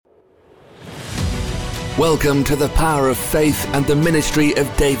Welcome to the Power of Faith and the ministry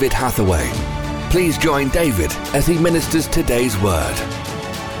of David Hathaway. Please join David as he ministers today's word.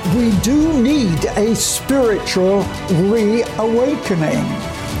 We do need a spiritual reawakening.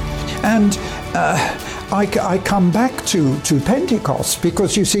 And I come back to Pentecost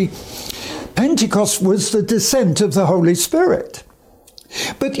because, you see, Pentecost was the descent of the Holy Spirit.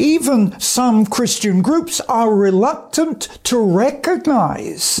 But even some Christian groups are reluctant to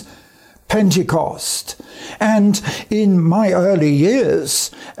recognize Pentecost. And in my early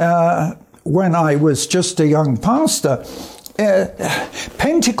years, when I was just a young pastor,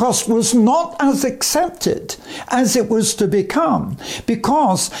 Pentecost was not as accepted as it was to become,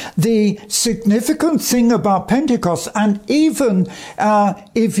 because the significant thing about Pentecost, and even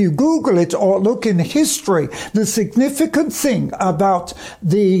if you Google it or look in history, the significant thing about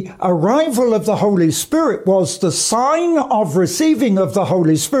the arrival of the Holy Spirit was the sign of receiving of the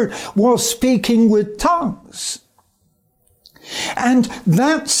Holy Spirit was speaking with tongues. And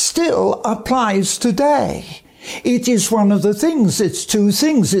that still applies today. It is one of the things. It's two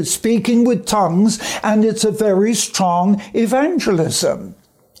things. It's speaking with tongues, and it's a very strong evangelism.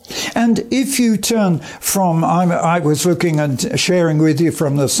 And if you turn from, I was looking and sharing with you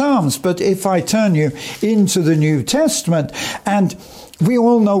from the Psalms, but if I turn you into the New Testament, and we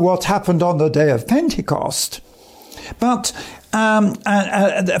all know what happened on the day of Pentecost, but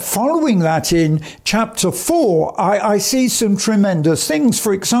following that in chapter 4, I see some tremendous things.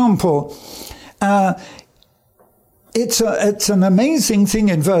 For example, it's an amazing thing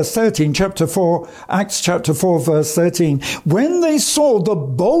in verse 13, Acts chapter 4, verse 13. When they saw the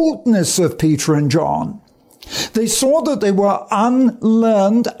boldness of Peter and John, they saw that they were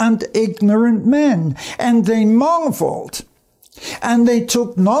unlearned and ignorant men, and they marveled. And they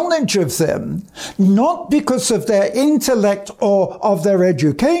took knowledge of them, not because of their intellect or of their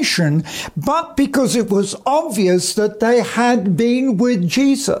education, but because it was obvious that they had been with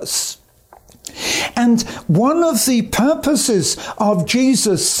Jesus. And one of the purposes of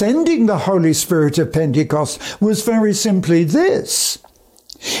Jesus sending the Holy Spirit at Pentecost was very simply this.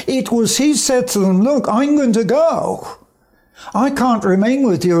 It was, he said to them, look, I'm going to go. I can't remain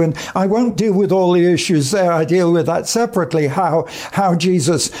with you, and I won't deal with all the issues there. I deal with that separately, how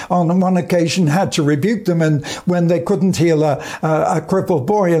Jesus on one occasion had to rebuke them, and when they couldn't heal a crippled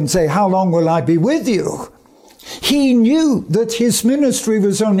boy, and say, how long will I be with you? He knew that his ministry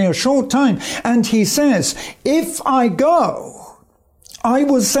was only a short time, and he says, if I go, I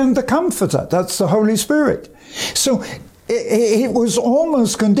will send the Comforter. That's the Holy Spirit. So it was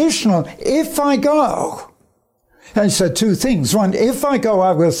almost conditional. If I go. And he said two things. One, if I go,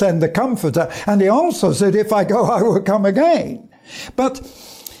 I will send the Comforter. And he also said, if I go, I will come again. But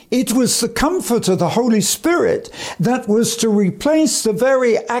it was the Comforter, the Holy Spirit, that was to replace the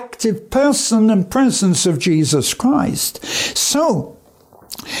very active person and presence of Jesus Christ. So,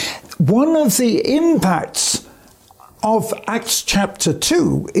 one of the impacts of Acts chapter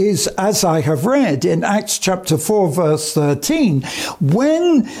 2 is, as I have read in Acts chapter 4 verse 13,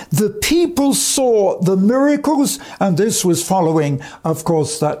 when the people saw the miracles, and this was following, of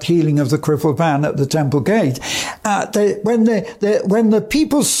course, that healing of the crippled man at the temple gate, when the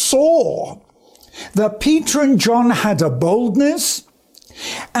people saw that Peter and John had a boldness,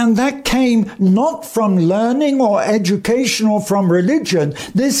 and that came not from learning or education or from religion.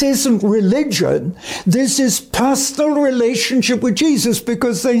 This isn't religion. This is personal relationship with Jesus,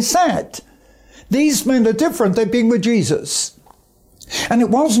 because they said, these men are different. They've been with Jesus. And it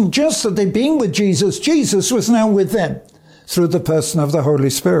wasn't just that they'd been with Jesus. Jesus was now with them through the person of the Holy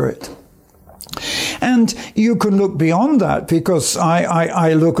Spirit. And you can look beyond that, because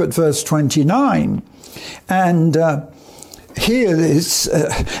I look at verse 29, and here is,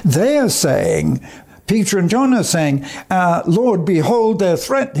 they are saying, Peter and John are saying, Lord, behold their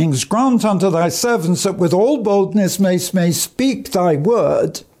threatenings. Grant unto thy servants that with all boldness may speak thy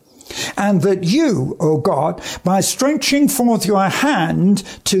word, and that you, O God, by stretching forth your hand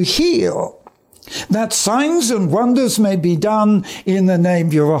to heal, that signs and wonders may be done in the name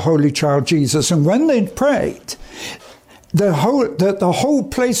of your holy child Jesus. And when they prayed, the whole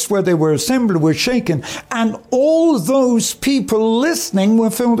place where they were assembled was shaken, and all those people listening were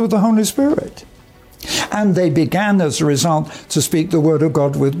filled with the Holy Spirit. And they began, as a result, to speak the word of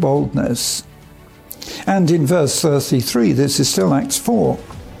God with boldness. And in verse 33, this is still Acts 4,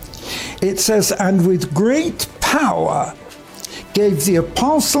 it says, and with great power gave the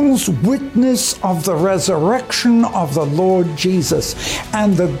apostles witness of the resurrection of the Lord Jesus,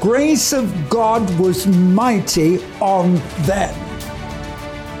 and the grace of God was mighty on them.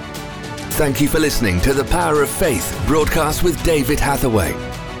 Thank you for listening to The Power of Faith, broadcast with David Hathaway.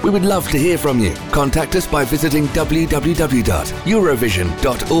 We would love to hear from you. Contact us by visiting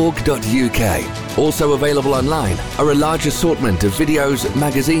www.eurovision.org.uk. Also available online are a large assortment of videos,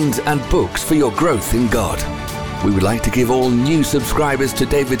 magazines and books for your growth in God. We would like to give all new subscribers to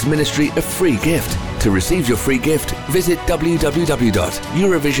David's ministry a free gift. To receive your free gift, visit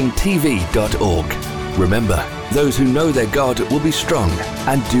www.eurovisiontv.org. Remember, those who know their God will be strong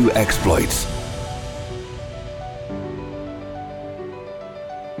and do exploits.